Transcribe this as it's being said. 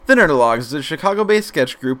The Nerdologues is a Chicago-based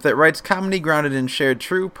sketch group that writes comedy grounded in shared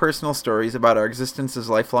true personal stories about our existence as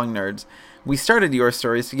lifelong nerds. We started Your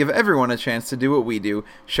Stories to give everyone a chance to do what we do,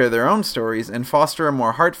 share their own stories, and foster a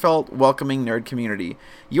more heartfelt, welcoming nerd community.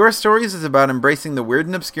 Your Stories is about embracing the weird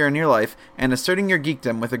and obscure in your life and asserting your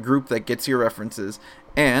geekdom with a group that gets your references.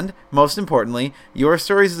 And, most importantly, Your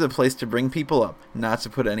Stories is a place to bring people up, not to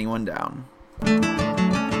put anyone down.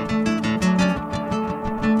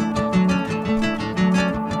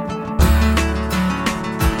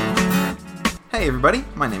 Hey everybody,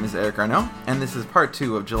 my name is Eric Arnault, and this is part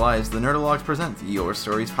 2 of July's The Nerdologues Presents Your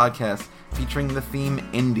Stories podcast, featuring the theme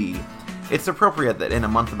Indie. It's appropriate that in a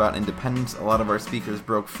month about independence, a lot of our speakers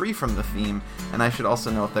broke free from the theme, and I should also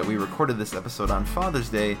note that we recorded this episode on Father's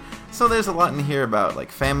Day, so there's a lot in here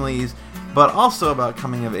about, families, but also about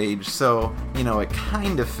coming of age, so, it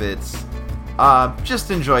kind of fits. Just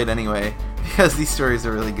enjoy it anyway, because these stories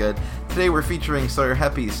are really good. Today we're featuring Sawyer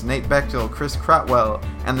Heppes, Nate Bechtel, Chris Crotwell,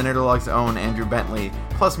 and the Nerdologues' own Andrew Bentley,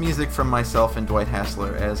 plus music from myself and Dwight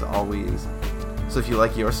Hassler, as always. So if you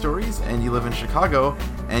like Your Stories, and you live in Chicago,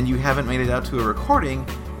 and you haven't made it out to a recording,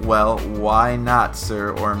 well, why not,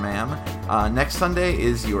 sir or ma'am? Next Sunday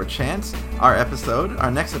is your chance. Our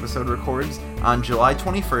next episode records on July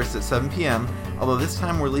 21st at 7 p.m., although this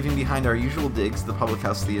time we're leaving behind our usual digs, the Public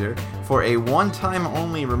House Theater, for a one-time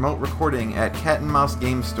only remote recording at Cat & Mouse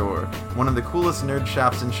Game Store, one of the coolest nerd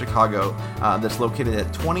shops in Chicago, that's located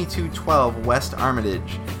at 2212 West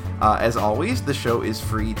Armitage. As always, the show is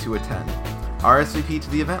free to attend. RSVP to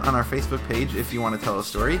the event on our Facebook page if you want to tell a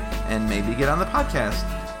story and maybe get on the podcast.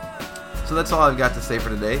 So that's all I've got to say for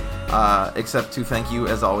today, except to thank you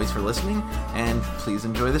as always for listening, and please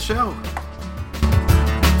enjoy the show.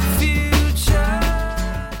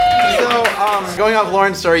 So, going off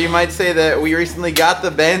Lauren's story, you might say that we recently got the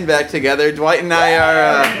band back together. Dwight and I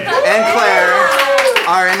are, and Claire,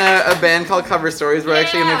 are in a band called Cover Stories. We're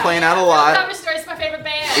actually going to be playing out a lot. Cover Stories is my favorite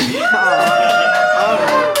band.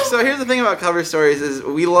 So here's the thing about Cover Stories is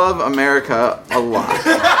we love America a lot.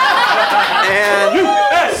 And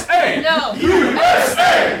USA! No.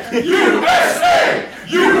 USA! USA!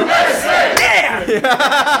 USA! yeah!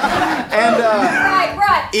 And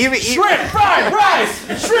Right. even Shrimp fried rice!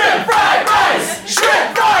 Shrimp fried rice!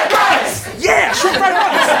 Shrimp fried rice! Yeah! Shrimp fried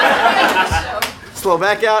rice! slow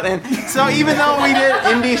back out. And so even though we did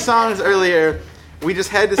indie songs earlier, we just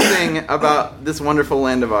had to sing about this wonderful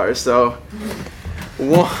land of ours. So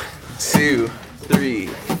 1, 2, 3,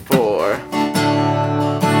 4.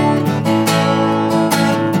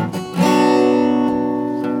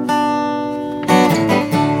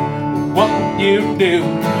 What would you do?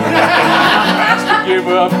 Ask to give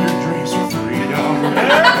up your dreams for freedom.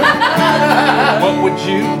 What would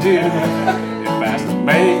you do if asked to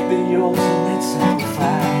make the ultimate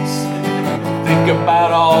sacrifice? Think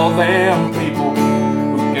about all them people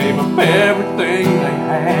who gave up everything they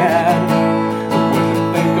had. Would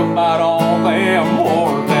you think about all them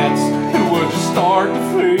war vets who would you start to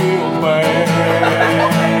feel bad?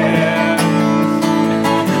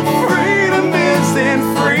 Freedom isn't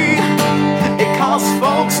free. It costs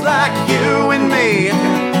folks like you and me.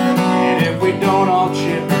 And if we don't all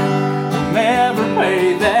chip in, we'll never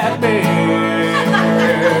pay that bill.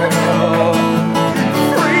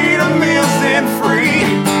 Freedom isn't free.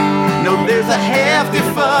 No, there's a hefty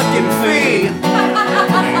fucking fee.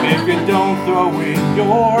 And if you don't throw in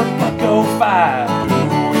your Bucko 5, who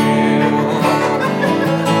will?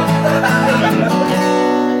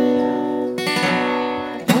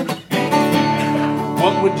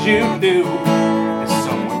 What would you do if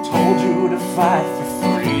someone told you to fight for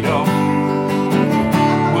freedom?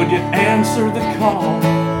 Would you answer the call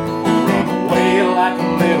or run away like a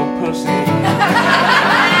little pussy?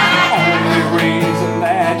 Only reason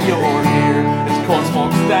that you're here is 'cause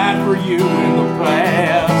folks died for you in the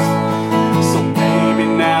past. So maybe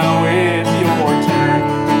now it's your turn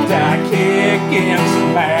to die kicking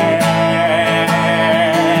some ass.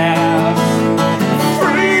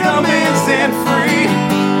 Freedom isn't free.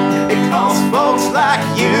 It costs folks like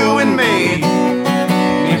you and me.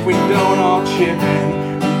 If we don't all chip in,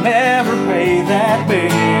 we'll never pay that bill.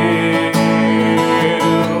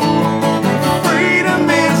 Freedom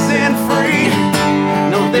isn't free.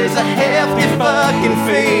 No, there's a hefty fucking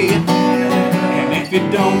fee. And if you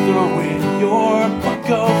don't throw in your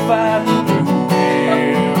Bucko 5, who will?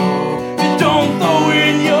 If you don't throw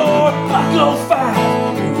in your Bucko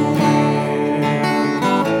 5, who will?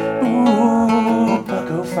 Ooh,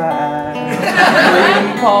 Bucko 5. Freedom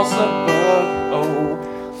costs a Bucko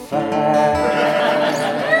 5.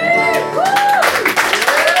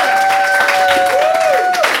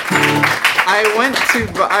 I went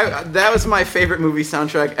that was my favorite movie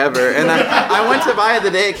soundtrack ever, and I went to buy it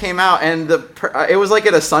the day it came out, and it was like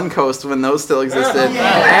at a Suncoast when those still existed,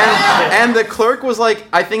 and the clerk was like,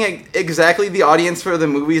 I think exactly the audience for the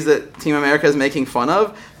movies that Team America is making fun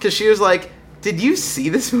of, because she was like, did you see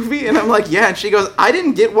this movie? And I'm like, yeah, and she goes, I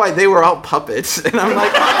didn't get why they were all puppets, and I'm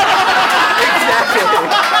like,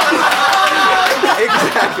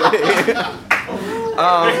 exactly.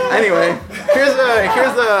 Anyway,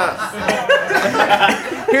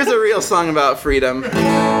 here's a real song about freedom.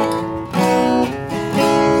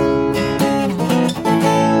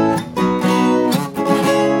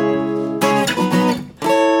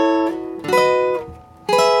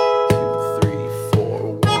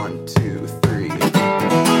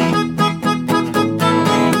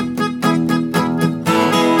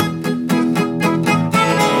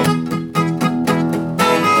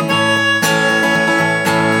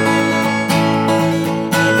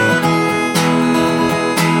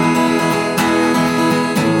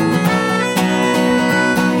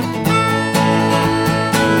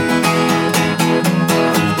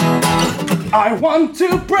 I want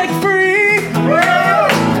to break free.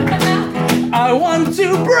 I want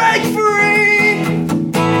to break free.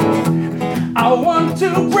 I want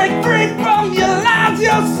to break free from your lies.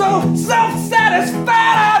 You're so self-satisfied.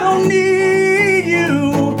 I don't need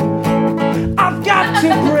you. I've got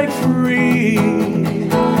to break free.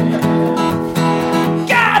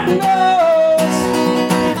 God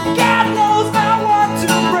knows I want to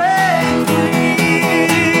break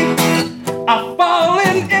free. I've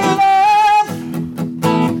fallen in love.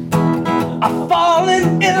 I've fallen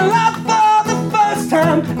in love for the first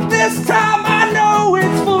time. This time I know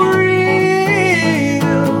it's for real.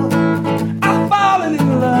 I've fallen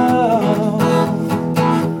in love.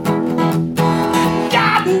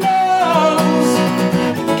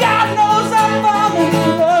 God knows I've fallen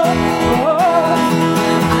in love.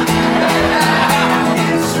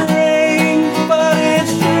 It's strange, but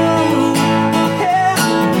it's true. Yeah,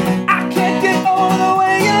 I can't get over the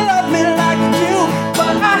way you love me like you do,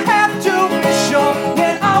 but I have to be sure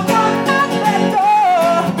when I walk out that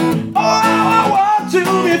door. Oh, how I want to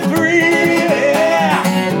be free.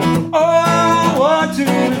 Yeah. Oh, I want to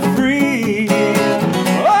be free.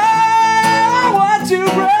 Oh, I want to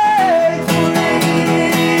break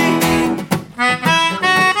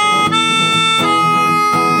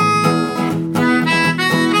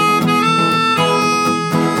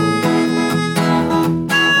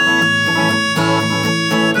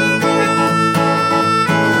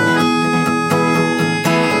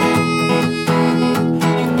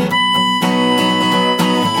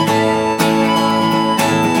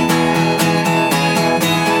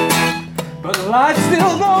But life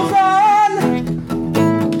still goes on.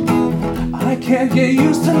 I can't get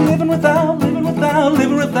used to living without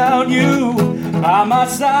you by my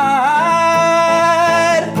side.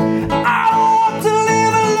 I don't want to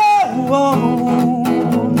live alone.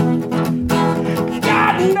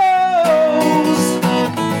 God knows,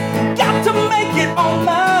 got to make it on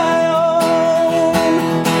my own.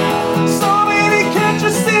 So baby, can't you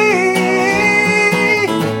see?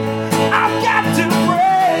 I've got to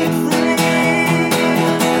break free.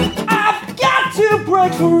 I've got to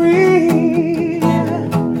break free.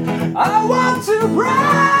 I want to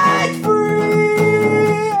break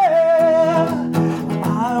free. Yeah.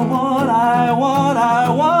 I want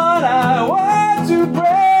to break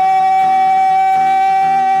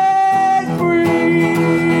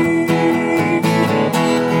free.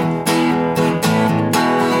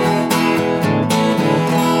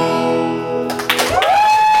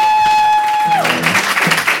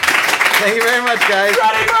 Thank you very much, guys.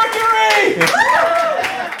 Freddie Mercury!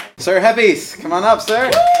 Sir Heppes, come on up,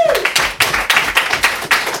 sir.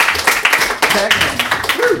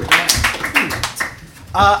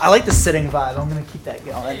 I like the sitting vibe. I'm going to keep that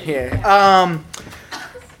going here.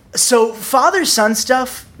 So father-son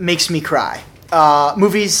stuff makes me cry.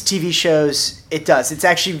 Movies, TV shows, it does. It's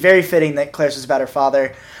actually very fitting that Claire's was about her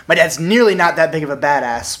father. My dad's nearly not that big of a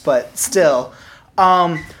badass, but still.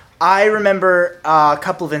 I remember a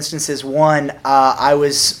couple of instances. One, I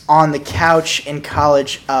was on the couch in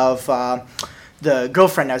college of the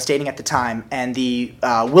girlfriend I was dating at the time, and the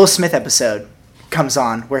Will Smith episode comes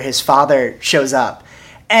on where his father shows up.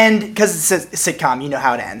 And because it's a sitcom, you know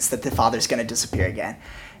how it ends, that the father's going to disappear again.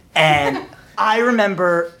 And I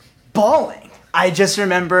remember bawling. I just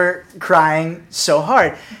remember crying so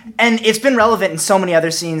hard. And it's been relevant in so many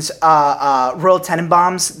other scenes. Royal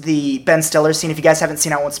Tenenbaums, the Ben Stiller scene, if you guys haven't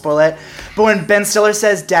seen it, I won't spoil it. But when Ben Stiller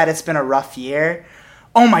says, "Dad, it's been a rough year,"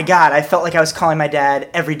 oh my God, I felt like I was calling my dad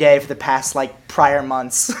every day for the past, prior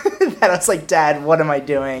months. That I was like, "Dad, what am I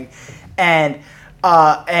doing?" And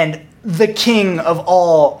And the king of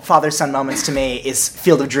all father-son moments to me is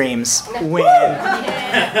Field of Dreams. When...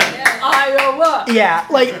 Iowa. Yeah,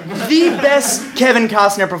 like, the best Kevin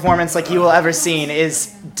Costner performance like you will ever seen is,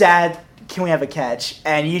 Dad, can we have a catch?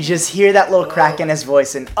 And you just hear that little crack in his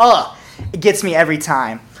voice, and it gets me every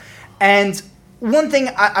time. And one thing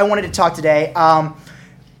I wanted to talk today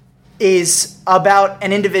is about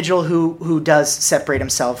an individual who does separate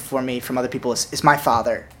himself for me from other people is my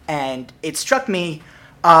father. And it struck me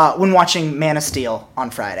when watching Man of Steel on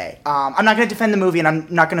Friday. I'm not going to defend the movie, and I'm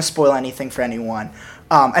not going to spoil anything for anyone.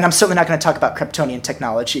 And I'm certainly not going to talk about Kryptonian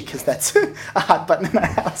technology, because that's a hot button in our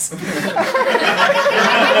house.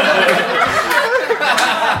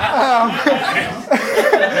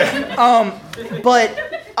 But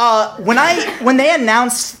when they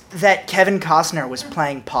announced that Kevin Costner was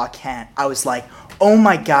playing Pa Kent, I was like, oh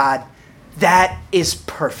my God, that is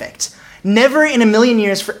perfect. Never in a million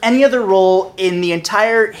years for any other role in the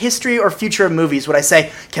entire history or future of movies would I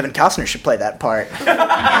say, Kevin Costner should play that part.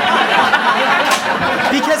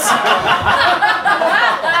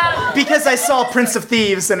 Because I saw Prince of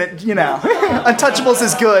Thieves and it, Untouchables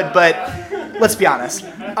is good, but let's be honest.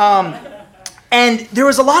 And there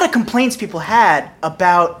was a lot of complaints people had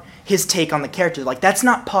about his take on the character. Like, that's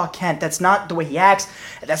not Pa Kent. That's not the way he acts.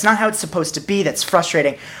 That's not how it's supposed to be. That's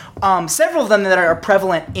frustrating. Several of them that are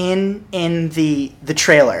prevalent in the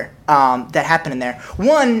trailer that happen in there.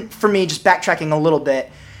 One, for me, just backtracking a little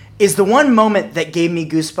bit, is the one moment that gave me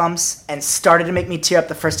goosebumps and started to make me tear up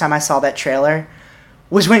the first time I saw that trailer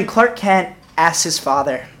was when Clark Kent asks his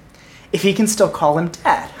father if he can still call him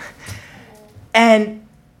Dad. And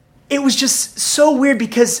it was just so weird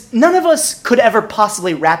because none of us could ever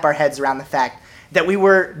possibly wrap our heads around the fact that we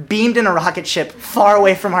were beamed in a rocket ship far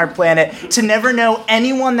away from our planet to never know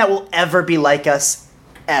anyone that will ever be like us,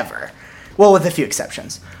 ever. Well, with a few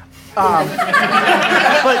exceptions.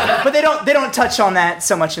 But they don't touch on that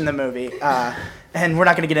so much in the movie, and we're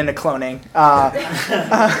not going to get into cloning.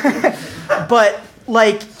 But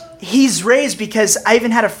like, he's raised because I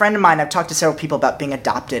even had a friend of mine, I've talked to several people about being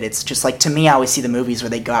adopted. It's just like, to me, I always see the movies where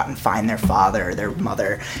they go out and find their father or their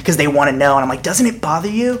mother because they want to know. And I'm like, doesn't it bother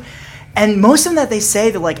you? And most of them that they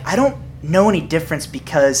say, they're like, I don't know any difference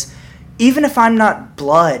because even if I'm not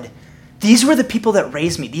blood, these were the people that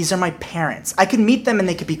raised me. These are my parents. I could meet them and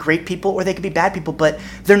they could be great people or they could be bad people, but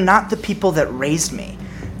they're not the people that raised me.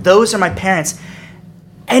 Those are my parents.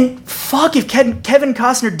 And fuck if Kevin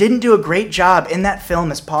Costner didn't do a great job in that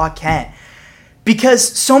film as Pa Kent. Because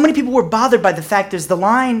so many people were bothered by the fact there's the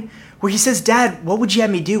line where he says, Dad, what would you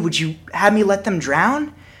have me do? Would you have me let them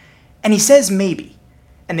drown? And he says maybe.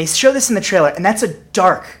 And they show this in the trailer, and that's a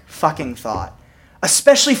dark fucking thought.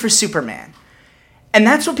 Especially for Superman. And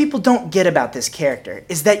that's what people don't get about this character,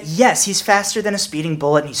 is that yes, he's faster than a speeding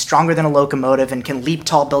bullet, and he's stronger than a locomotive, and can leap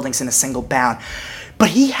tall buildings in a single bound.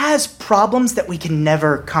 But he has problems that we can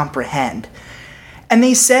never comprehend. And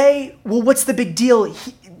they say, well, what's the big deal?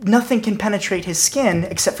 Nothing can penetrate his skin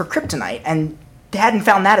except for kryptonite. And they hadn't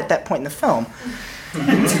found that at that point in the film.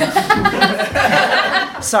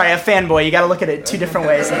 Sorry, a fanboy. You got to look at it two different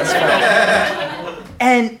ways in this film.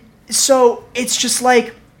 And so it's just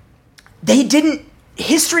like,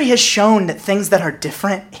 history has shown that things that are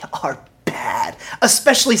different are bad,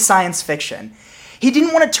 especially science fiction. He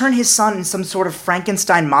didn't want to turn his son into some sort of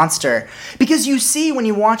Frankenstein monster. Because you see when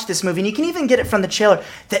you watch this movie, and you can even get it from the trailer,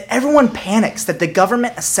 that everyone panics, that the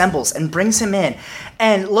government assembles and brings him in.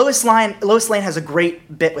 And Lois Lane has a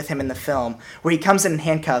great bit with him in the film, where he comes in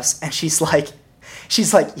handcuffs, and she's like,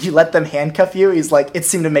 you let them handcuff you? He's like, it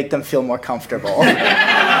seemed to make them feel more comfortable.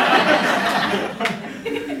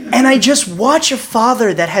 And I just watch a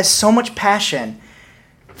father that has so much passion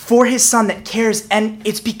for his son, that cares, and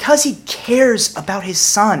it's because he cares about his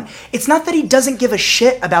son. It's not that he doesn't give a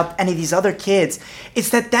shit about any of these other kids. It's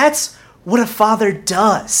that that's what a father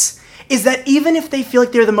does. Is that even if they feel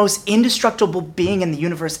like they're the most indestructible being in the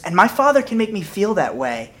universe, and my father can make me feel that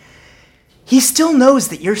way, he still knows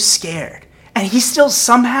that you're scared. And he still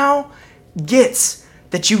somehow gets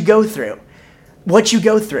that you go through what you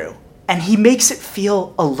go through. And he makes it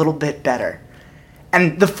feel a little bit better.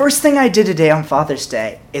 And the first thing I did today on Father's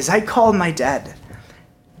Day is I called my dad.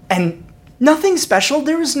 And nothing special.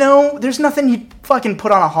 There's nothing you fucking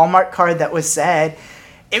put on a Hallmark card that was said.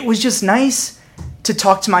 It was just nice to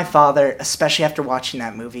talk to my father, especially after watching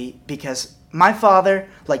that movie, because my father,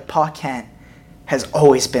 like Pa Kent, has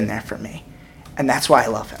always been there for me. And that's why I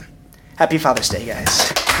love him. Happy Father's Day,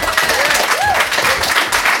 guys.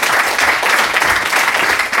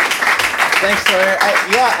 Thanks, Sawyer.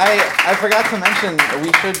 I forgot to mention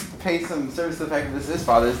we should pay some service to the fact that this is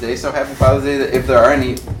Father's Day. So happy Father's Day! If there are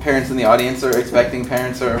any parents in the audience or expecting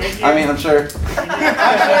parents, or I'm sure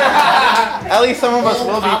at least some of us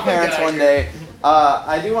will be parents one day.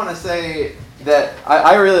 I do want to say that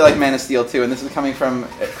I really like Man of Steel too, and this is coming from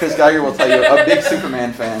Chris Geiger will tell you, a big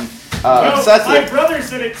Superman fan. Obsessive. My brother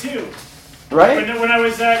said it too. Right? When I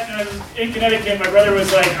was in Connecticut, my brother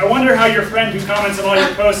was like, I wonder how your friend who comments on all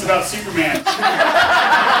your posts about Superman.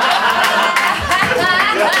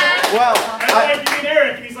 Well, I was like, you mean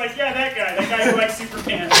Eric? And he's like, yeah, that guy who likes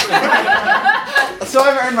Superman. So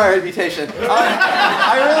I've earned my reputation.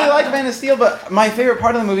 I really like Man of Steel, but my favorite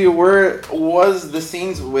part of the movie was the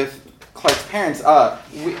scenes with Clark's parents.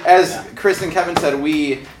 As Chris and Kevin said,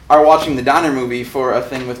 we are watching the Donner movie for a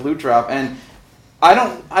thing with Loot Drop, and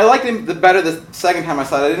I liked it better the second time I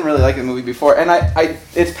saw it. I didn't really like the movie before, and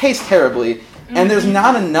it's paced terribly, and there's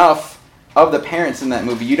not enough of the parents in that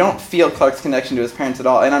movie. You don't feel Clark's connection to his parents at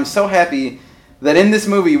all, and I'm so happy that in this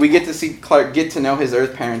movie we get to see Clark get to know his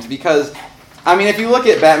Earth parents, because, if you look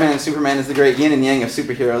at Batman and Superman as the great yin and yang of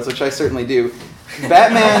superheroes, which I certainly do,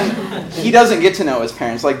 Batman, he doesn't get to know his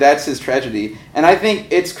parents. That's his tragedy, and I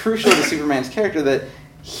think it's crucial to Superman's character that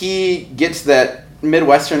he gets that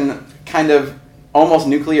Midwestern kind of almost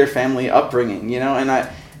nuclear family upbringing,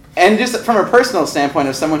 and just from a personal standpoint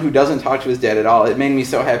of someone who doesn't talk to his dad at all, it made me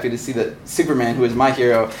so happy to see that Superman, who is my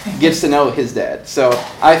hero, gets to know his dad. So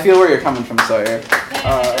I feel where you're coming from, Sawyer.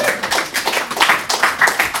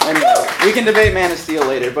 Anyway, we can debate Man of Steel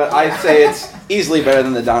later, but I'd say it's easily better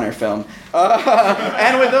than the Donner film.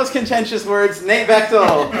 And with those contentious words, Nate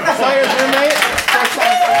Bechtel, Sawyer's roommate,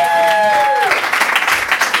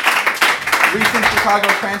 recent Chicago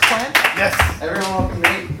transplant. Yes. Everyone welcome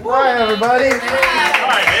Nate. Hi, everybody.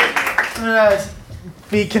 Hi, I'm going to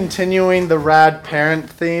be continuing the rad parent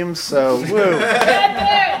theme, so woo.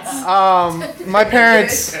 My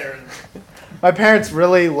parents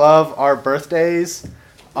really love our birthdays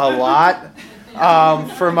a lot.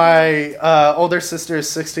 For my older sister's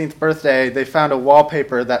 16th birthday, they found a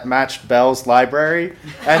wallpaper that matched Belle's library,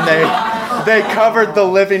 and they covered the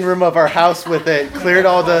living room of our house with it, cleared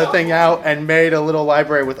all the thing out, and made a little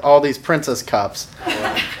library with all these princess cups.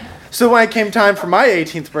 So when it came time for my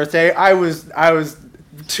 18th birthday, I was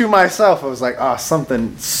to myself, I was like, oh,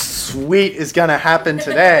 something sweet is gonna happen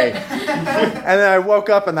today. And then I woke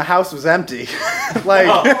up and the house was empty.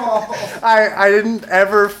 I didn't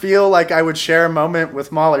ever feel like I would share a moment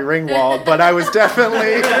with Molly Ringwald, but I was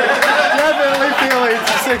definitely feeling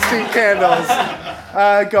 16 candles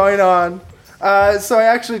going on. So I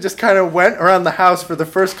actually just kind of went around the house for the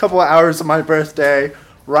first couple of hours of my birthday,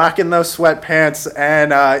 rocking those sweatpants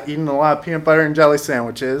and eating a lot of peanut butter and jelly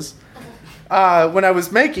sandwiches. When I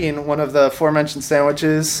was making one of the aforementioned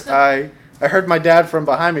sandwiches, I heard my dad from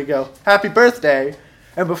behind me go, "Happy birthday."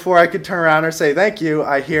 And before I could turn around or say thank you,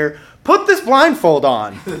 I hear, "Put this blindfold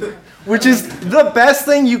on," which is the best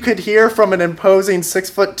thing you could hear from an imposing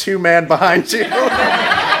 6'2" man behind you.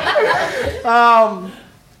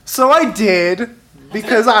 So I did,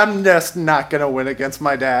 because I'm just not going to win against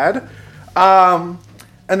my dad. And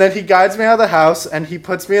then he guides me out of the house, and he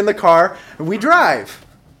puts me in the car, and we drive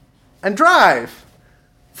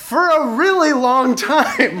for a really long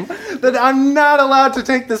time that I'm not allowed to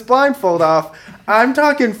take this blindfold off. I'm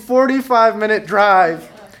talking 45-minute drive,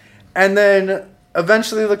 and then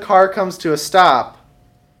eventually the car comes to a stop.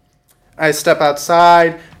 I step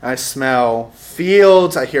outside, I smell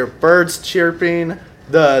fields, I hear birds chirping,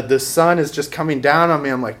 the sun is just coming down on me.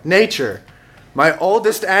 I'm like, nature, my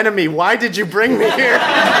oldest enemy, why did you bring me here?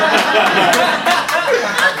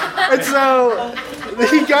 And so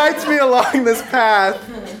he guides me along this path.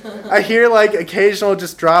 I hear occasional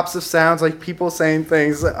just drops of sounds, like people saying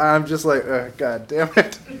things. I'm just like, oh, God damn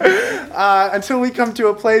it. Until we come to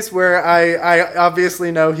a place where I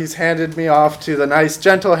obviously know he's handed me off to the nice,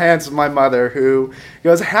 gentle hands of my mother, who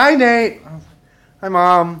goes, "Hi, Nate." "Hi,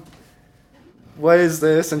 Mom. What is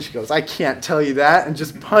this?" And she goes, "I can't tell you that," and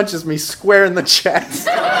just punches me square in the chest.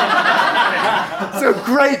 So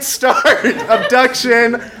great start.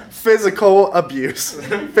 Abduction. Physical abuse.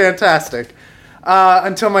 Fantastic.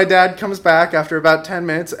 Until my dad comes back after about 10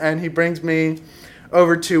 minutes, and he brings me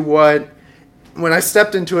over to when I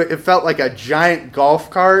stepped into it, it felt like a giant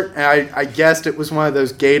golf cart, and I guessed it was one of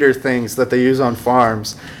those gator things that they use on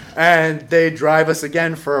farms. And they drive us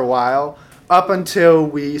again for a while, up until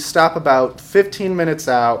we stop about 15 minutes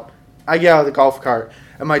out. I get out of the golf cart,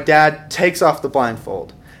 and my dad takes off the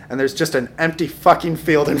blindfold. And there's just an empty fucking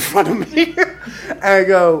field in front of me. And I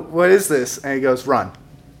go, "What is this?" And he goes, "Run."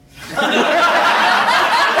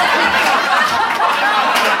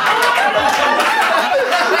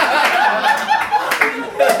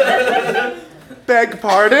 Beg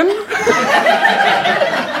pardon?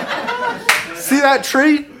 See that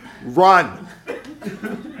tree? Run.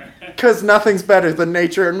 Because nothing's better than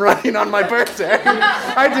nature and running on my birthday.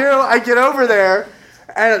 I get over there,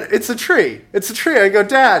 and it's a tree. It's a tree. I go,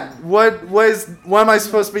 Dad, what am I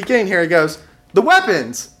supposed to be getting here? He goes, the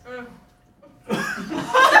weapons.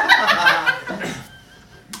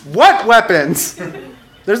 What weapons?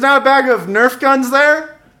 There's not a bag of Nerf guns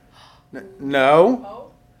there? No.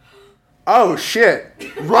 Oh, shit.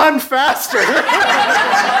 Run faster.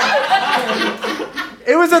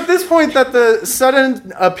 It was at this point that the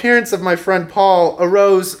sudden appearance of my friend Paul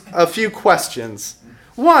arose a few questions.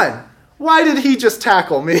 1, why did he just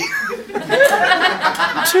tackle me? 2,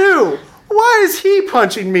 why is he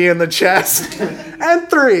punching me in the chest? And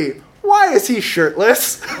 3, why is he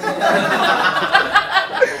shirtless?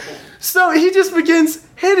 So he just begins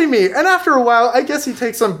hitting me. And after a while, I guess he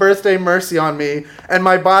takes some birthday mercy on me. And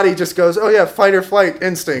my body just goes, oh yeah, fight or flight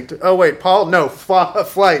instinct. Oh wait, Paul? No,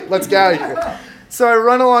 flight. Let's get out of here. So I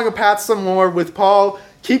run along a path some more with Paul,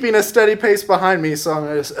 keeping a steady pace behind me. So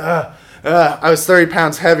I'm just, I was 30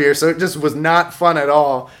 pounds heavier, so it just was not fun at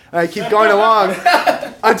all. And I keep going along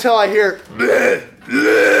until I hear, bleh,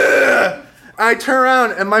 bleh. I turn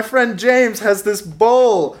around, and my friend James has this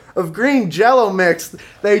bowl of green Jell-O mix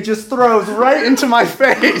that he just throws right into my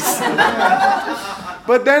face.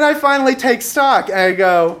 But then I finally take stock, and I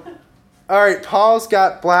go, all right, Paul's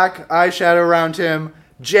got black eyeshadow around him.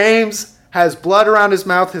 James has blood around his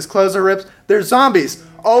mouth. His clothes are ripped. They're zombies.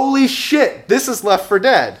 Holy shit, this is Left 4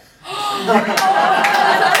 Dead.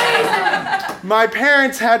 My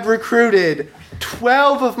parents had recruited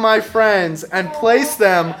 12 of my friends and placed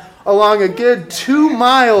them along a good 2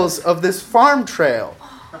 miles of this farm trail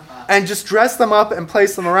and just dressed them up and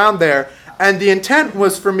placed them around there. And the intent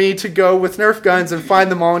was for me to go with Nerf guns and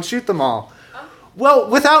find them all and shoot them all. Well,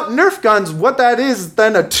 without Nerf guns, what that is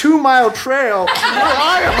then a 2-mile trail where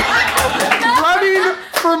I am running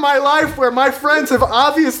for my life, where my friends have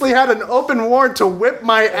obviously had an open warrant to whip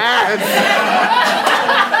my ass.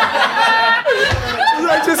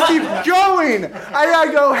 I just keep going.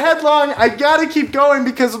 I go headlong. I gotta keep going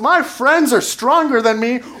because my friends are stronger than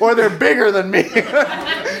me or they're bigger than me.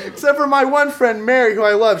 Except for my one friend, Mary, who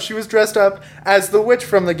I love. She was dressed up as the witch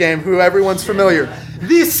from the game, who everyone's familiar.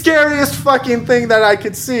 The scariest fucking thing that I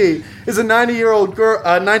could see is a 90-year-old girl,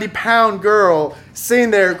 a 90-pound girl sitting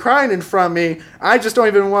there crying in front of me. I just don't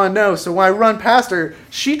even want to know. So when I run past her,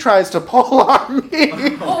 she tries to pole on me.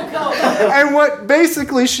 Oh, God. And what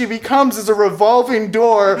basically she becomes is a revolving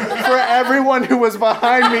door for everyone who was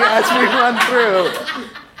behind me as we run through.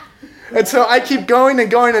 And so I keep going and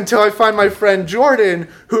going until I find my friend Jordan,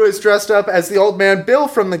 who is dressed up as the old man Bill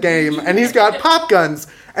from the game, and he's got pop guns,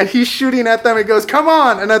 and he's shooting at them and goes, come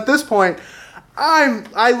on! And at this point,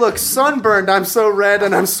 I look sunburned, I'm so red,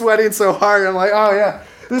 and I'm sweating so hard, I'm like, oh yeah,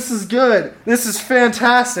 this is good, this is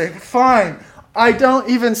fantastic, fine. I don't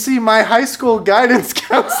even see my high school guidance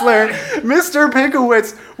counselor, Mr.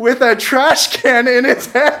 Pickowitz, with a trash can in his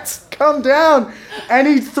hands, come down, and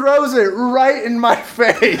he throws it right in my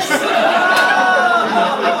face. Down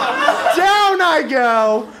I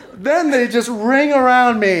go. Then they just ring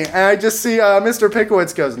around me, and I just see Mr.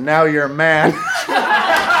 Pickowitz goes, now you're a man.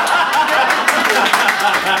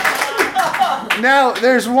 Now,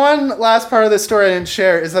 there's one last part of the story I didn't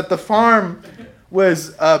share, is that the farm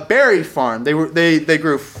was a berry farm. They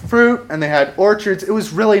grew fruit, and they had orchards. It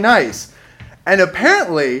was really nice. And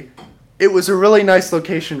apparently, it was a really nice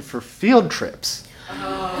location for field trips.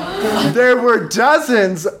 There were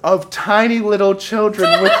dozens of tiny little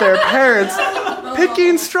children with their parents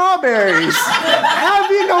picking strawberries,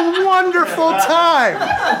 having a wonderful time,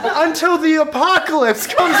 until the apocalypse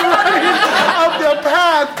comes running up the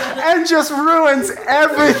path and just ruins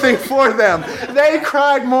everything for them. They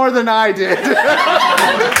cried more than I did.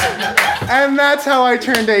 And that's how I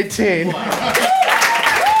turned 18.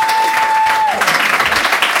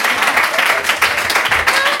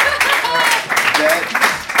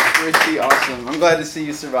 Pretty awesome. I'm glad to see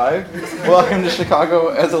you survive. Welcome to Chicago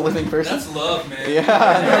as a living person. That's love, man.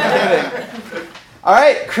 Yeah, no kidding. All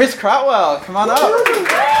right, Chris Crotwell, come on up. We're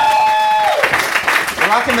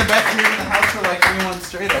rocking the best here in the house for like 3 months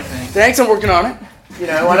straight, I think. Thanks, I'm working on it. You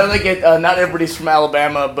know, I know they get, not everybody's from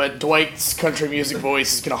Alabama, but Dwight's country music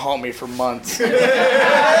voice is going to haunt me for months. Really,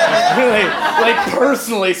 like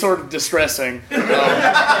personally sort of distressing. Don't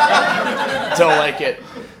like it.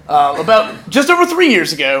 About just over 3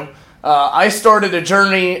 years ago, I started a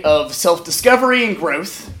journey of self-discovery and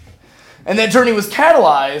growth, and that journey was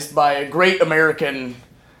catalyzed by a great American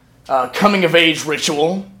coming-of-age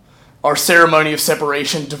ritual, our ceremony of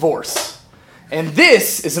separation, divorce. And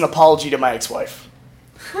this is an apology to my ex-wife.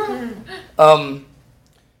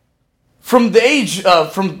 From the age,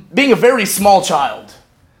 from being a very small child,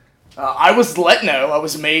 I was let know, I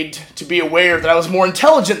was made to be aware that I was more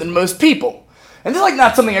intelligent than most people. And this is like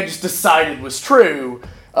not something I just decided was true.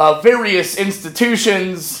 Various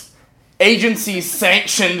institutions, agencies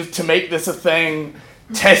sanctioned to make this a thing,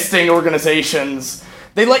 testing organizations,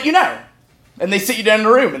 they let you know. And they sit you down in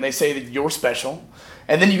a room and they say that you're special.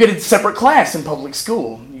 And then you get a separate class in public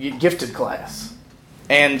school. You get gifted class.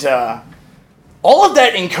 And all of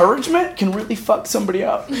that encouragement can really fuck somebody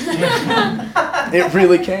up. It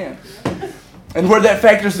really can. And where that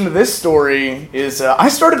factors into this story is I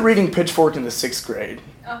started reading Pitchfork in the 6th grade.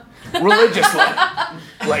 Oh. Religiously.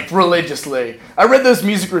 Like, religiously. I read those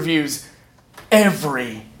music reviews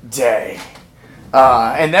every day.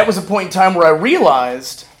 And that was a point in time where I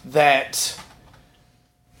realized that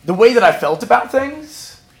the way that I felt about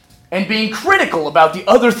things and being critical about the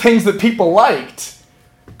other things that people liked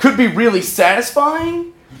could be really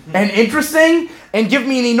satisfying and interesting and give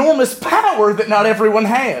me an enormous power that not everyone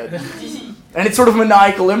had. And it's sort of a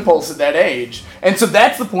maniacal impulse at that age. And so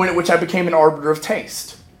that's the point at which I became an arbiter of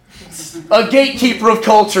taste. A gatekeeper of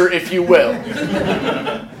culture, if you will.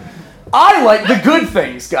 I like the good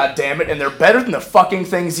things, goddammit, and they're better than the fucking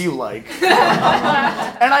things you like.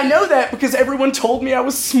 And I know that because everyone told me I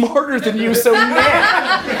was smarter than you, so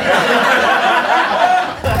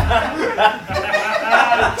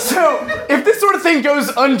So, if this sort of thing goes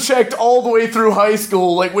unchecked all the way through high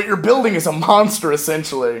school, like what you're building is a monster,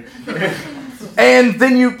 essentially. And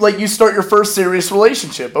then you start your first serious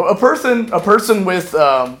relationship. A person with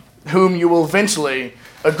whom you will eventually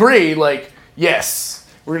agree, like, yes,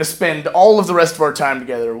 we're going to spend all of the rest of our time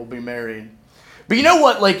together, we'll be married. But you know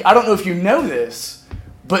what, like, I don't know if you know this,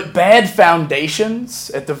 but bad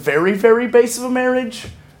foundations at the very, very base of a marriage,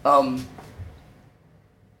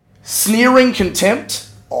 sneering contempt,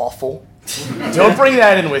 awful. Don't bring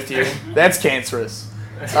that in with you. That's cancerous.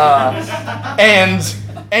 And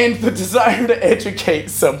the desire to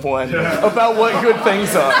educate someone about what good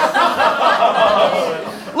things are.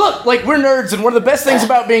 Look, like, we're nerds, and one of the best things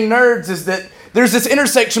about being nerds is that there's this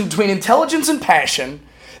intersection between intelligence and passion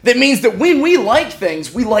that means that when we like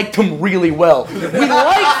things, we like them really well. We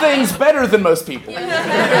like things better than most people. But,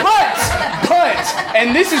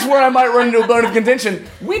 and this is where I might run into a bone of contention,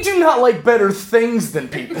 we do not like better things than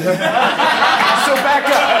people. So back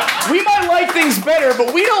up. We might like things better,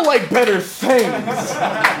 but we don't like better things.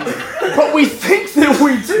 But we think that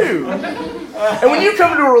we do. And when you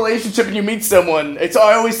come into a relationship and you meet someone,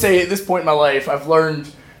 I always say at this point in my life, I've learned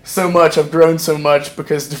so much, I've grown so much,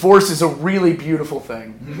 because divorce is a really beautiful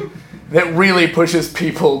thing that really pushes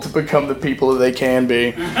people to become the people that they can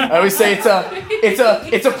be. I always say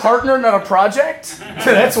it's a partner, not a project.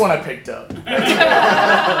 That's one I picked up.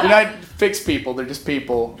 You're not fixed people, they're just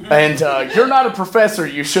people. And you're not a professor,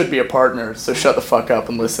 you should be a partner, so shut the fuck up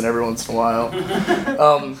and listen every once in a while.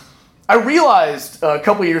 I realized a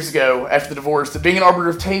couple years ago after the divorce that being an arbiter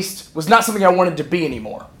of taste was not something I wanted to be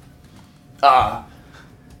anymore.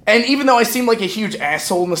 And even though I seem like a huge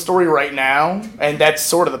asshole in the story right now, and that's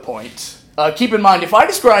sort of the point, keep in mind, if I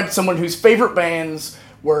described someone whose favorite bands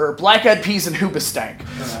were Black Eyed Peas and Hoobastank,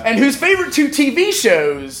 and whose favorite 2 TV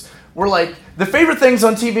shows were like, the favorite things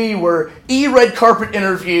on TV were red carpet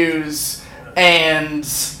interviews and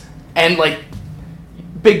like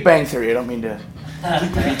Big Bang Theory, I don't mean to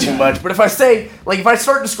be too much, but if I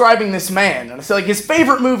start describing this man, and I say, like, his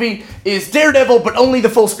favorite movie is Daredevil, but only the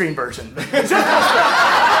full screen version. Not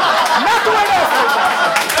the White House.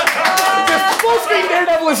 Just full screen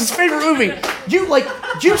Daredevil is his favorite movie.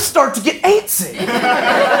 You start to get antsy.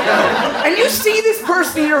 And you see this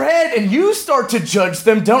person in your head, and you start to judge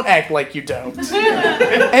them. Don't act like you don't.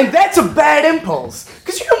 And that's a bad impulse,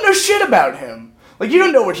 because you don't know shit about him. Like, you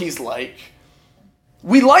don't know what he's like.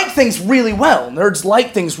 We like things really well. Nerds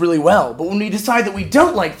like things really well. But when we decide that we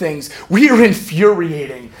don't like things, we are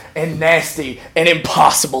infuriating and nasty and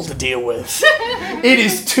impossible to deal with. It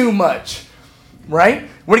is too much. Right?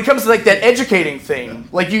 When it comes to like that educating thing,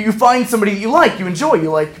 like you find somebody that you enjoy, you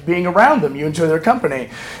like being around them, you enjoy their company.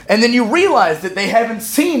 And then you realize that they haven't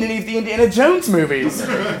seen any of the Indiana Jones movies.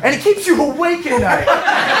 And it keeps you awake at night.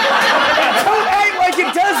 Don't act like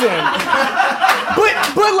it doesn't.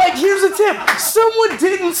 But like, here's a tip. Someone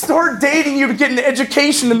didn't start dating you to get an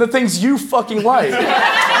education in the things you fucking like. They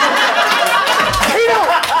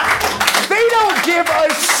don't give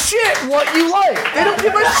a shit what you like. They don't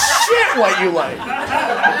give a shit what you like.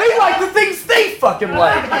 They like the things they fucking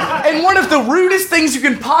like. And one of the rudest things you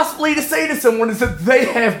can possibly say to someone is that they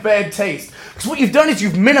have bad taste. Because what you've done is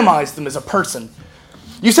you've minimized them as a person.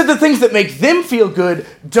 You said the things that make them feel good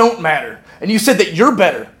don't matter. And you said that you're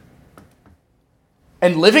better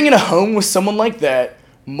And living in a home with someone like that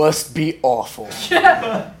must be awful.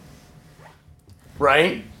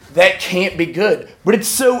 Right? That can't be good. But it's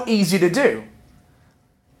so easy to do.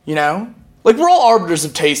 You know? Like, we're all arbiters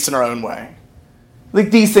of taste in our own way. Like,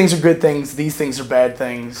 these things are good things, these things are bad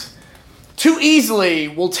things. Too easily,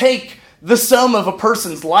 we'll take the sum of a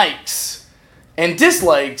person's likes and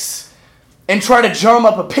dislikes and try to drum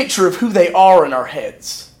up a picture of who they are in our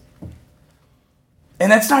heads.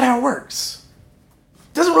 And that's not how it works.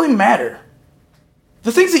 It doesn't really matter.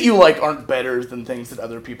 The things that you like aren't better than things that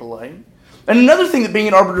other people like. And another thing that being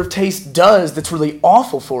an arbiter of taste does that's really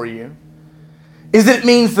awful for you is that it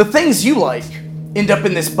means the things you like end up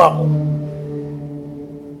in this bubble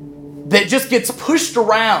that just gets pushed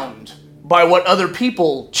around by what other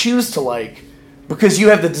people choose to like because you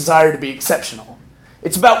have the desire to be exceptional.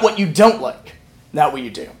 It's about what you don't like, not what you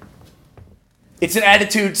do. It's an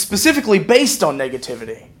attitude specifically based on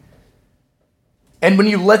negativity. And when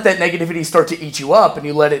you let that negativity start to eat you up and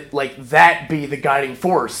you let it like that be the guiding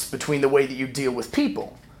force between the way that you deal with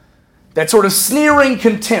people, that sort of sneering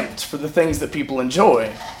contempt for the things that people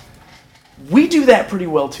enjoy, we do that pretty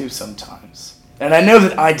well too sometimes. And I know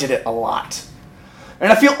that I did it a lot.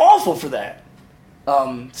 And I feel awful for that.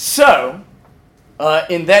 So,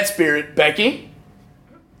 in that spirit, Becky,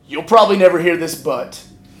 you'll probably never hear this but.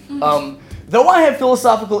 Though I have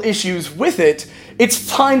philosophical issues with it, it's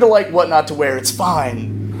fine to like what not to wear. It's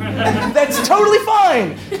fine. That's totally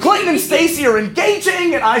fine. Clinton and Stacy are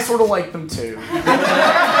engaging, and I sort of like them too.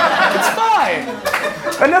 It's fine.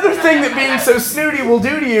 Another thing that being so snooty will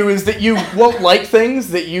do to you is that you won't like things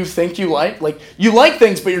that you think you like. Like, you like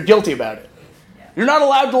things, but you're guilty about it. You're not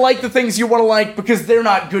allowed to like the things you want to like because they're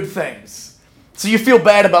not good things. So you feel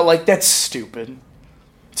bad about, like, that's stupid.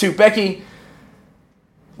 To Becky,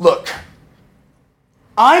 look,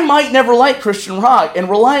 I might never like Christian rock, and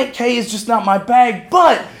Relient K is just not my bag,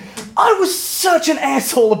 but I was such an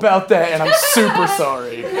asshole about that, and I'm super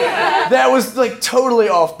sorry. That was, like, totally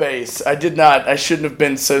off base. I shouldn't have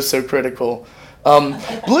been so critical.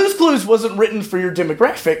 Blue's Clues wasn't written for your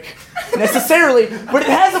demographic, necessarily, but it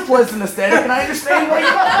has a pleasant aesthetic, and I understand why you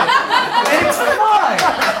love it. And it's fine.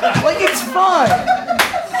 Like, it's fine.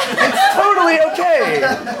 It's totally okay.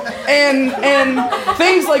 And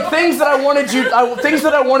things that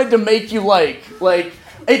I wanted to make you like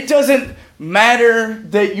it doesn't matter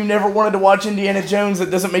that you never wanted to watch Indiana Jones. It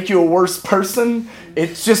doesn't make you a worse person.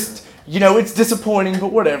 It's just, it's disappointing,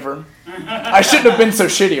 but whatever. I shouldn't have been so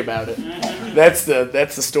shitty about it. That's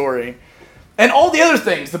the story. And all the other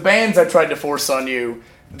things, the bands I tried to force on you,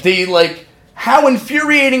 how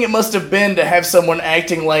infuriating it must have been to have someone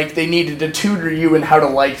acting like they needed to tutor you in how to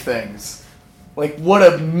like things. Like, what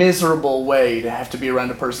a miserable way to have to be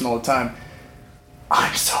around a person all the time.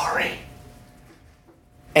 I'm sorry.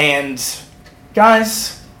 And,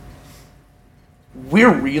 guys,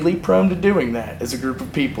 we're really prone to doing that as a group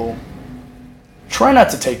of people. Try not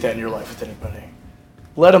to take that in your life with anybody.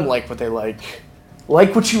 Let them like what they like.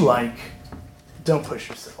 Like what you like. Don't push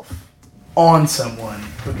yourself on someone,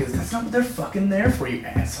 because that's not what they're fucking there for, you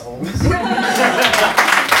assholes.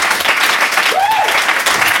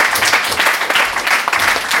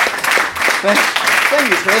 Thank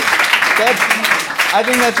you, Chris. I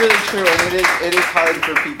think that's really true, and it is hard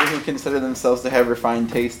for people who consider themselves to have refined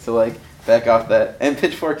taste to back off that. And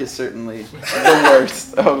Pitchfork is certainly the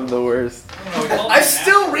worst of the worst. I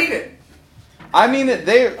still read it. I mean,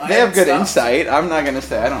 they have good insight. I'm not going to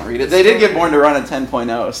say I don't read it. They did get Born to Run at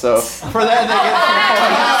 10.0, so for that they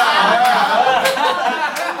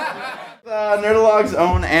get 3 points. Nerdalog's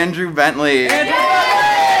own Andrew Bentley.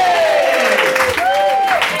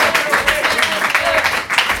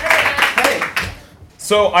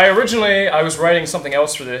 So I was writing something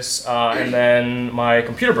else for this, and then my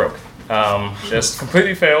computer broke. Just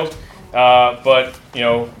completely failed. But,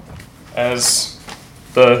 as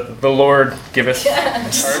the Lord giveth, or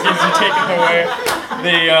gives and taketh away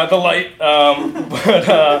the light.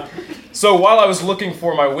 So while I was looking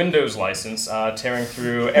for my Windows license, tearing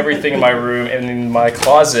through everything in my room and in my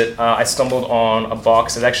closet, I stumbled on a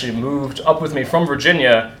box that actually moved up with me from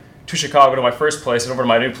Virginia to Chicago to my first place and over to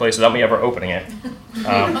my new place without me ever opening it.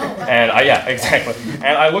 Exactly.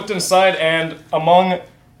 And I looked inside, and among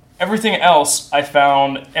everything else, I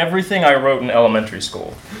found everything I wrote in elementary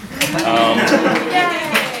school.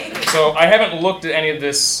 So I haven't looked at any of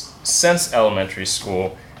this since elementary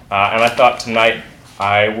school, and I thought tonight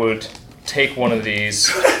I would take one of these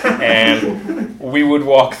and we would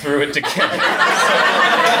walk through it together.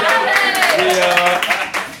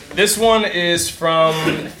 This one is from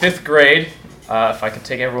 5th grade. If I could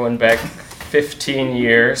take everyone back 15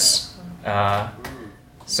 years.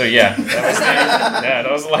 So yeah, that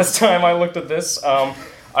was the last time I looked at this.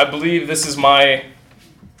 I believe this is my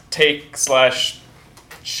take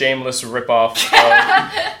 / shameless ripoff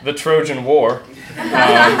of the Trojan War,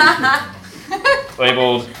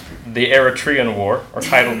 labeled The Eritrean War, or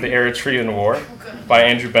titled The Eritrean War, by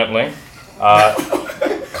Andrew Bentley.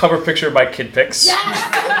 Cover picture by Kid Pix.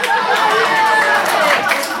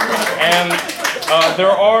 And there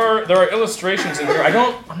are illustrations in here.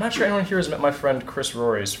 I'm not sure anyone here has met my friend Chris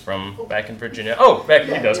Rories from back in Virginia. Oh, back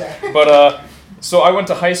he does. But so I went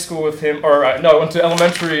to high school with him, I went to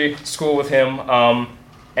elementary school with him,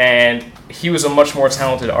 and he was a much more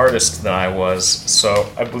talented artist than I was. So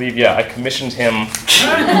I believe, I commissioned him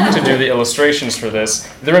to do the illustrations for this.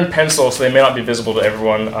 They're in pencil, so they may not be visible to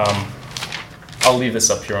everyone. I'll leave this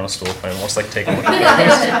up here on a stool if anyone wants to take a look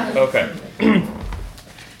at it. Okay.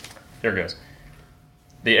 Here goes.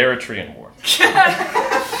 The Eritrean War.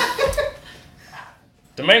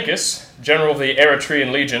 Demachus, general of the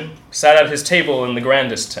Eritrean Legion, sat at his table in the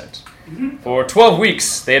grandest tent. For 12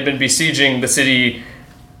 weeks, they had been besieging the city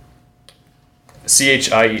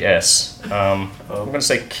Chies. I'm going to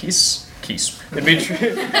say Kis. They'd been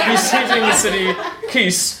besieging the city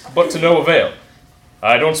Kis, but to no avail.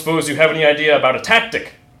 I don't suppose you have any idea about a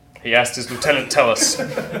tactic, he asked his lieutenant Tellus.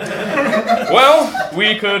 Well,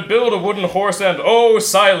 we could build a wooden horse and, oh,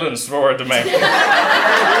 silence, roared Demachus.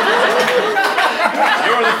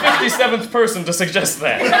 You're the 57th person to suggest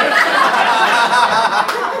that.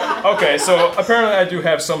 Okay, so apparently I do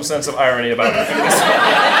have some sense of irony about it.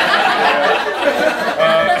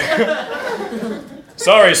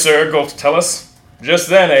 Sorry, sir, gulped Tellus. Just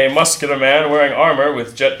then, a muscular man wearing armor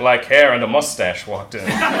with jet black hair and a mustache walked in.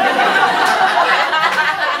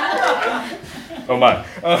 Oh my.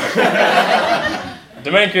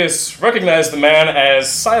 Demachus recognized the man as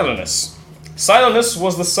Silenus. Silenus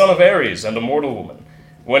was the son of Ares and a mortal woman.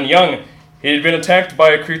 When young, he had been attacked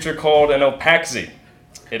by a creature called an alpaxi.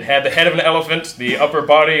 It had the head of an elephant, the upper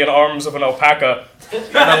body and arms of an alpaca, and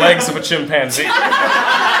the legs of a chimpanzee.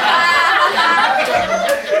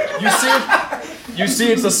 You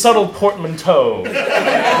see, it's a subtle portmanteau.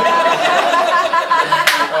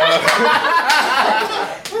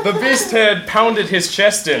 The beast had pounded his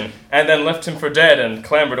chest in, and then left him for dead and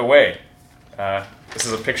clambered away. This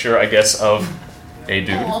is a picture, I guess, of a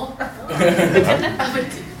dude.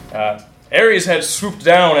 Ares had swooped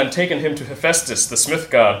down and taken him to Hephaestus, the smith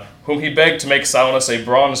god, whom he begged to make Silenus a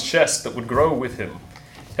bronze chest that would grow with him.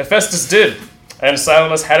 Hephaestus did, and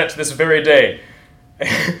Silenus had it to this very day.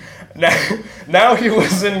 Now he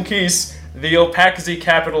was in Kis, the Alpaxi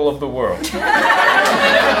capital of the world.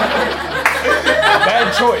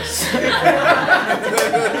 Bad choice.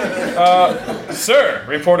 Sir,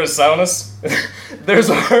 reported Silenus, there's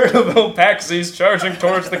a herd of Alpaxis charging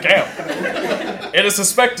towards the camp. It is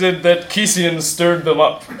suspected that Kisians stirred them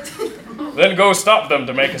up. Then go stop them,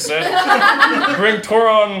 Demachus said. Bring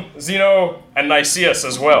Toron, Zeno, and Nicias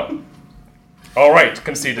as well. All right,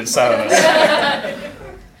 conceded Silenus.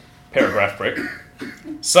 Paragraph break.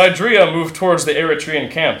 Sidrea moved towards the Eritrean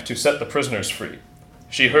camp to set the prisoners free.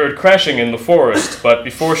 She heard crashing in the forest, but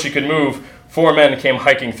before she could move, 4 men came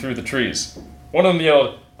hiking through the trees. One of them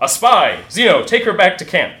yelled, "A spy! Zeno, take her back to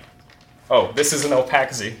camp." Oh, this is an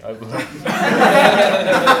alpaxi, I believe.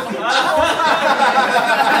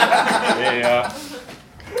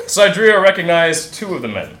 Sidrea recognized 2 of the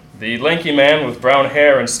men. The lanky man with brown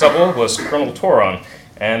hair and stubble was Colonel Toron,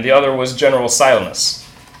 and the other was General Silenus.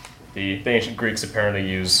 The ancient Greeks apparently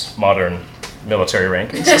use modern military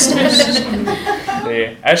ranking systems.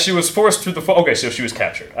 As she was forced through the so she was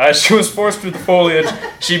captured. As she was forced through the foliage,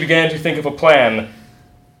 she began to think of a plan.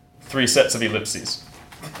 3 sets of ellipses.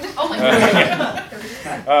 Oh my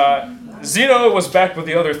god. Zeno was back with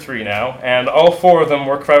the other 3 now, and all 4 of them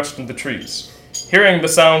were crouched in the trees. Hearing the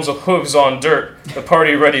sounds of hooves on dirt, the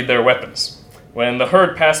party readied their weapons. When the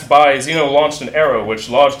herd passed by, Zeno launched an arrow which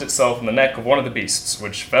lodged itself in the neck of one of the beasts,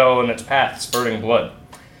 which fell in its path, spurting blood.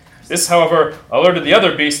 This, however, alerted the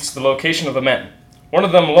other beasts to the location of the men. One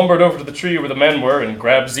of them lumbered over to the tree where the men were and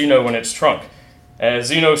grabbed Zeno in its trunk. As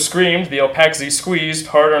Zeno screamed, the alpaxi squeezed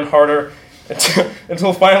harder and harder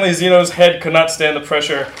until finally Zeno's head could not stand the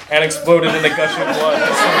pressure and exploded in a gush of blood.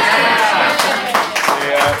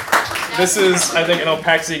 This is, I think, an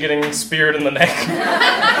alpaxi getting speared in the neck.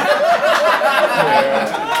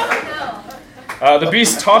 The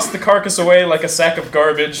beast tossed the carcass away like a sack of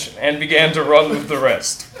garbage and began to run with the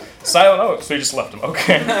rest. So he just left him.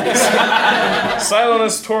 Okay.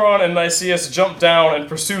 Silenus, Toron, and Nicias jumped down and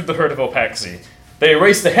pursued the herd of alpaxi. They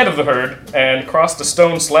raced ahead of the herd and crossed a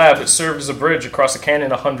stone slab that served as a bridge across a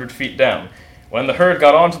canyon 100 feet down. When the herd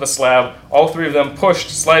got onto the slab, all three of them pushed,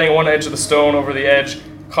 sliding one edge of the stone over the edge,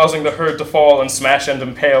 causing the herd to fall and smash and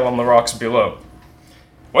impale on the rocks below.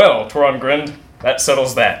 Well, Turan grinned, that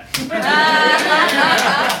settles that.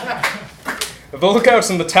 The lookouts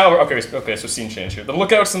in the tower... Okay, so scene change here. The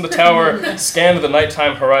lookouts in the tower scanned the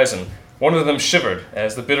nighttime horizon. One of them shivered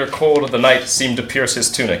as the bitter cold of the night seemed to pierce his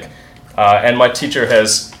tunic. And my teacher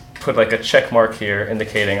has put like a check mark here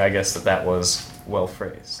indicating, I guess, that was well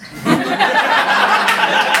phrased.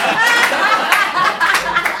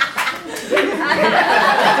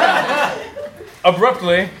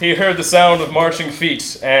 Abruptly, he heard the sound of marching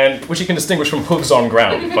feet, and which he can distinguish from hooves on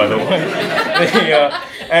ground, by the way,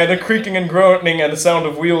 and a creaking and groaning and the sound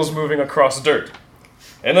of wheels moving across dirt.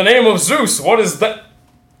 In the name of Zeus, what is that?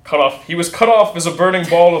 Cut off. He was cut off as a burning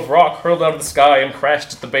ball of rock hurled out of the sky and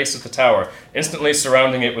crashed at the base of the tower, instantly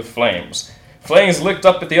surrounding it with flames. Flames licked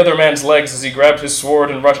up at the other man's legs as he grabbed his sword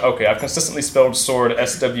and rushed... Okay, I've consistently spelled sword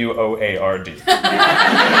S-W-O-A-R-D.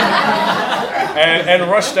 and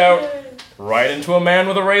rushed out right into a man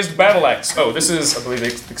with a raised battle axe. Oh, this is, I believe,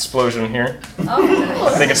 the explosion here. Oh.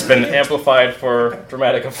 I think it's been amplified for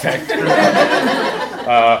dramatic effect.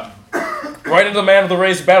 Right into the man with the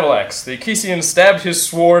raised battle axe. The Achesian stabbed his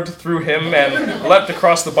sword through him and leapt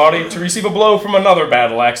across the body to receive a blow from another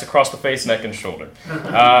battle axe across the face, neck, and shoulder.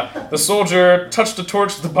 The soldier touched a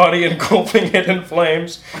torch to the body, engulfing it in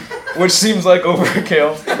flames, which seems like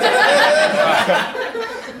overkill.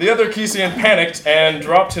 The other Achesian panicked and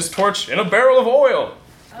dropped his torch in a barrel of oil.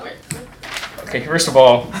 Okay, first of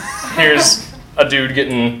all, here's a dude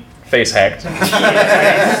getting face hacked.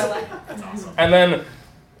 And then...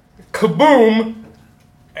 kaboom!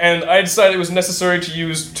 And I decided it was necessary to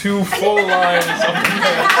use 2 full lines of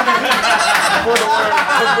for the word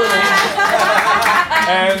kaboom,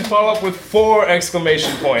 and follow up with 4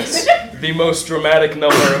 exclamation points, the most dramatic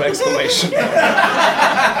number of exclamation points.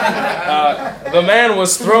 The man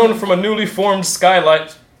was thrown from a newly formed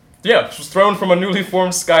skylight. Yeah, was thrown from a newly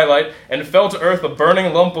formed skylight and fell to earth a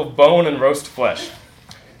burning lump of bone and roast flesh.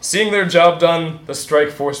 Seeing their job done, the strike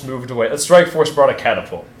force moved away. The strike force brought a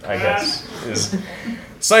catapult, I guess.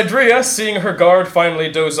 Sidria, seeing her guard finally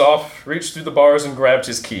doze off, reached through the bars and grabbed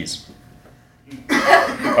his keys.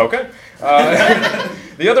 Okay.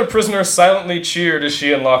 The other prisoner silently cheered as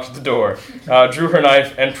she unlocked the door, drew her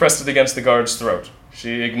knife, and pressed it against the guard's throat.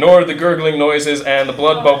 She ignored the gurgling noises and the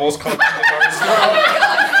blood bubbles coming from the guard's throat,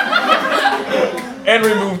 and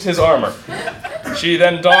removed his armor. She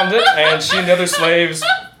then donned it, and she and the other slaves...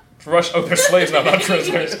 they're slaves now, not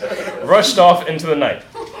prisoners. Rushed off into the night.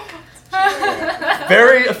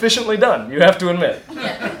 Very efficiently done, you have to admit.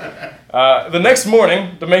 The next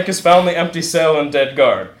morning, Domachus found the empty cell and dead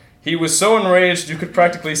guard. He was so enraged you could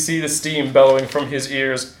practically see the steam bellowing from his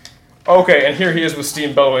ears. Okay, and here he is with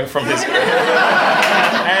steam bellowing from his ears.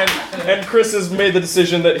 And Chris has made the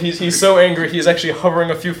decision that he's so angry he's actually hovering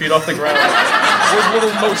a few feet off the ground with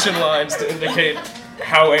little motion lines to indicate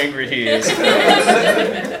how angry he is.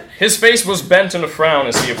 His face was bent in a frown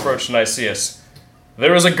as he approached Nicias.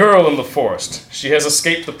 There is a girl in the forest. She has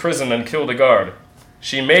escaped the prison and killed a guard.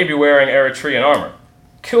 She may be wearing Eritrean armor.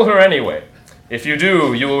 Kill her anyway. If you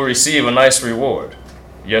do, you will receive a nice reward.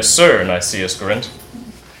 Yes, sir, Nicias grinned.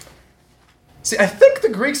 See, I think the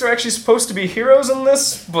Greeks are actually supposed to be heroes in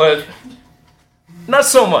this, but not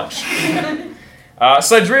so much.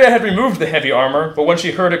 Sidria had removed the heavy armor, but when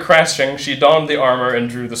she heard it crashing, she donned the armor and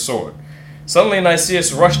drew the sword. Suddenly,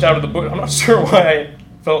 Nicias rushed out of the bush. I'm not sure why I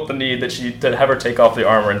felt the need to have her take off the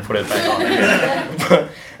armor and put it back on again.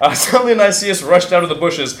 But suddenly, Nicias rushed out of the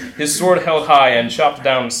bushes, his sword held high, and chopped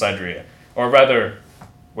down Sidria. Or rather,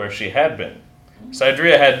 where she had been.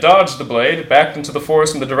 Sidria had dodged the blade, backed into the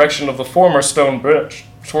forest in the direction of the former stone bridge.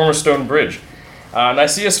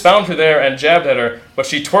 Nicias found her there and jabbed at her, but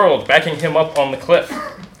she twirled, backing him up on the cliff.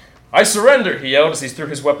 I surrender, he yelled as he threw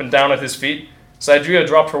his weapon down at his feet. Sidria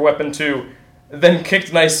dropped her weapon too, then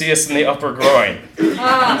kicked Nicias in the upper groin.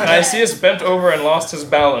 Nicias bent over and lost his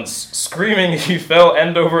balance. Screaming, he fell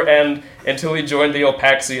end over end until he joined the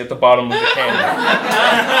Alpaxi at the bottom of the canyon.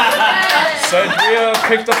 Sidria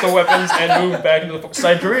picked up the weapons and moved back into the...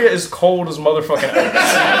 Sidria is cold as motherfucking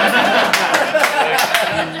ice.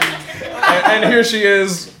 And here she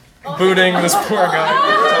is, booting this poor guy.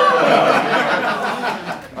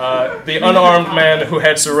 The unarmed man who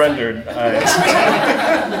had surrendered.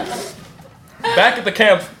 Back at the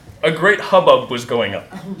camp, a great hubbub was going up.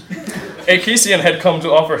 Achesian had come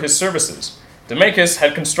to offer his services. Domachus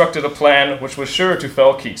had constructed a plan which was sure to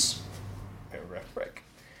fell Kis. Paragraph break.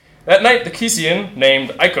 That night, the Chesian,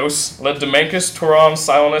 named Icos, led Domachus, Turan,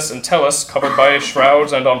 Silenus, and Tellus, covered by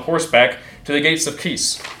shrouds and on horseback, to the gates of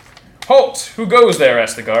Kis. Halt! Who goes there?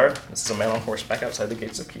 Asked the guard. This is a man on horseback outside the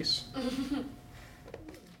gates of peace.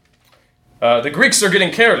 The Greeks are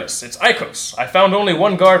getting careless. It's Ikos. I found only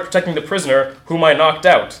one guard protecting the prisoner, whom I knocked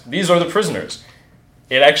out. These are the prisoners.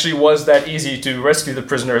 It actually was that easy to rescue the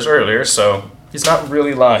prisoners earlier, so he's not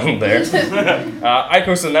really lying there.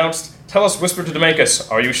 Ikos announced, Tellus whispered to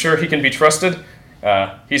Demachus, are you sure he can be trusted?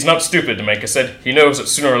 He's not stupid, Demachus said. He knows that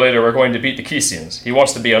sooner or later we're going to beat the Chesians. He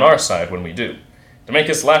wants to be on our side when we do.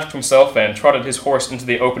 Demachus laughed to himself and trotted his horse into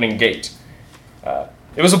the opening gate.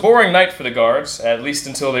 It was a boring night for the guards, at least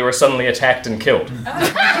until they were suddenly attacked and killed.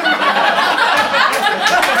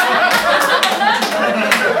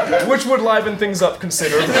 Which would liven things up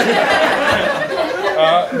considerably.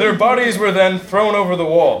 Their bodies were then thrown over the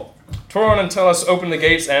wall. Toron and Tellus opened the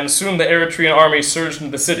gates, and soon the Eritrean army surged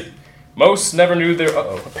into the city. Most never knew their...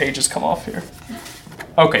 Uh-oh, the pages come off here.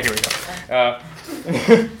 Okay, here we go.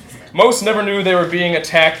 Most never knew they were being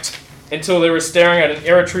attacked until they were staring at an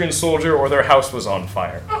Eritrean soldier or their house was on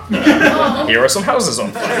fire. Here are some houses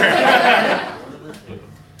on fire.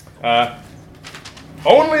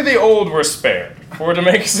 Only the old were spared, for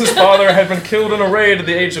Demachus' father had been killed in a raid at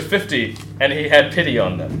the age of 50, and he had pity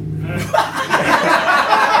on them.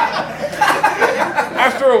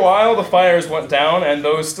 After a while, the fires went down, and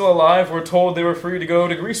those still alive were told they were free to go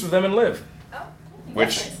to Greece with them and live.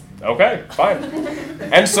 Which... Okay, fine.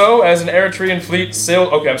 And so, as an Eritrean fleet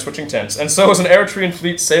sailed... Okay, I'm switching tense. And so, as an Eritrean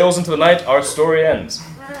fleet sails into the night, our story ends.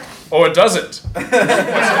 Or does it?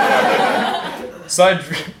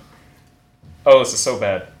 Oh, this is so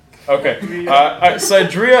bad. Okay.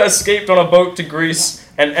 Sidria escaped on a boat to Greece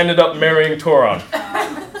and ended up marrying Toron.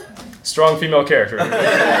 Strong female character.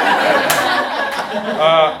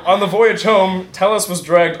 On the voyage home, Tellus was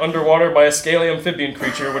dragged underwater by a scaly amphibian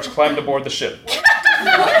creature which climbed aboard the ship.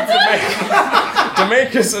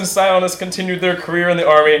 Demachus and Sionis continued their career in the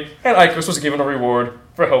army, and Ikos was given a reward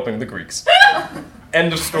for helping the Greeks.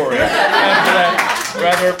 End of story. After that,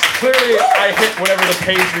 rather clearly, I hit whatever the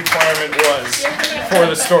page requirement was for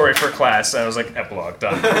the story for class, and I was like, epilogue,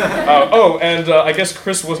 done. I guess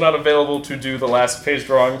Chris was not available to do the last page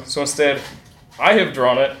drawing, so instead, I have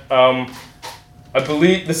drawn it. I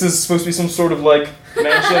believe this is supposed to be some sort of like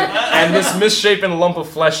mansion, and this misshapen lump of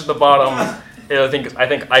flesh at the bottom. I think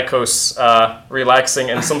Ikos relaxing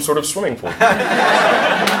in some sort of swimming pool.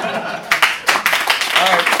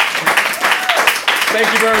 Thank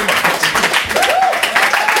you very much.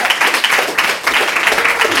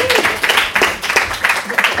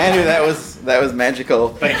 Andrew, that was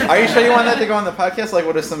magical. Thank you. Are you sure you want that to go on the podcast? Like,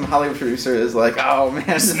 what if some Hollywood producer is like, oh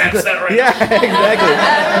man, Snaps that right. Yeah, exactly.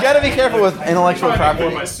 You gotta be careful with intellectual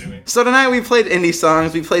property. So tonight we played indie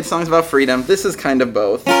songs. We played songs about freedom. This is kind of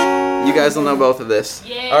both. You guys will know both of this.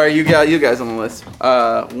 Yeah. All right, you guys on the list.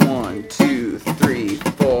 1, 2, 3,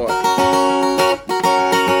 4.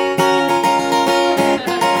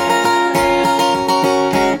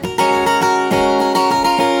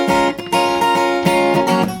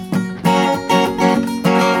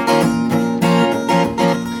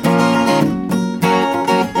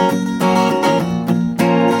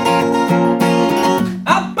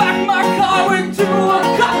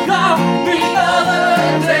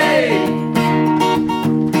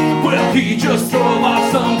 He just drove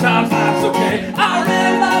off, sometimes that's okay. I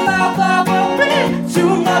ran my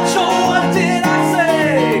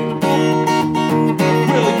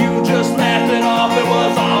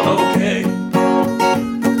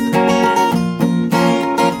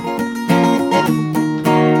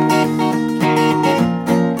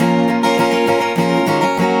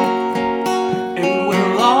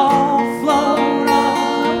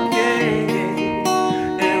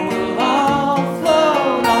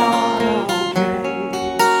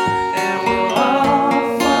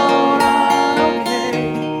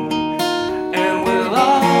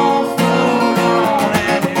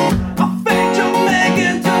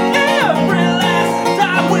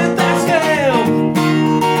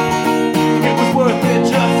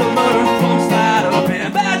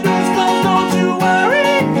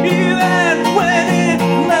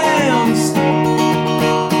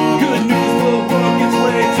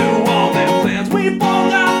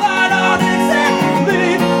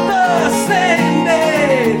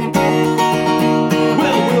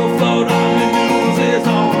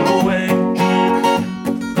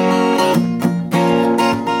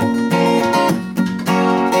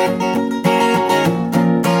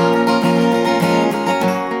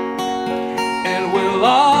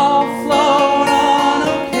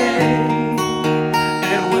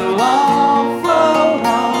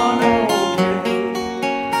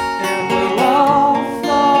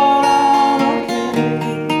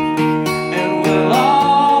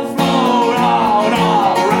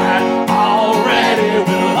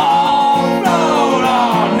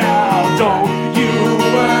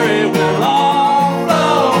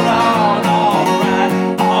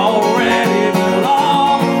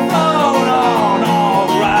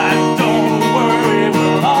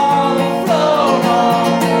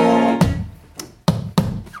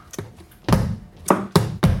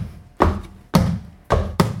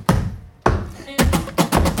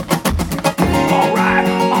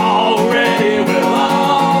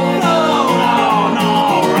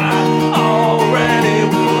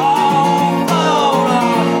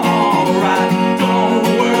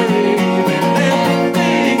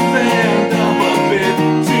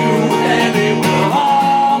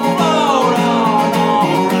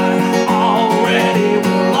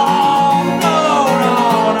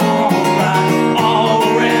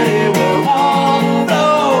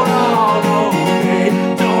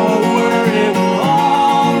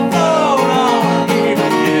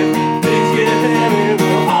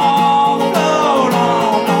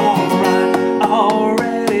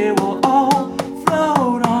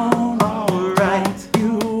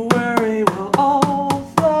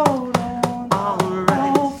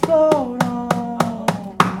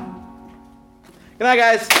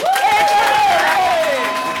guys.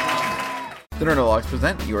 The Nerdologues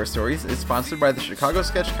Present Your Stories is sponsored by the Chicago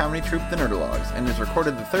sketch comedy troupe The Nerdologues and is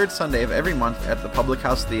recorded the third Sunday of every month at the Public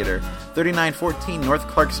House Theater, 3914 North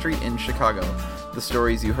Clark Street in Chicago. The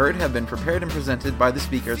stories you heard have been prepared and presented by the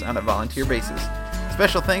speakers on a volunteer basis.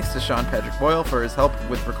 Special thanks to Sean Patrick Boyle for his help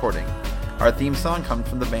with recording. Our theme song comes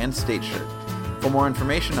from the band State Shirt. For more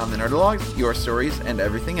information on the Nerdologues, your stories, and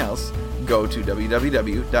everything else, go to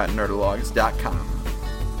www.nerdologues.com.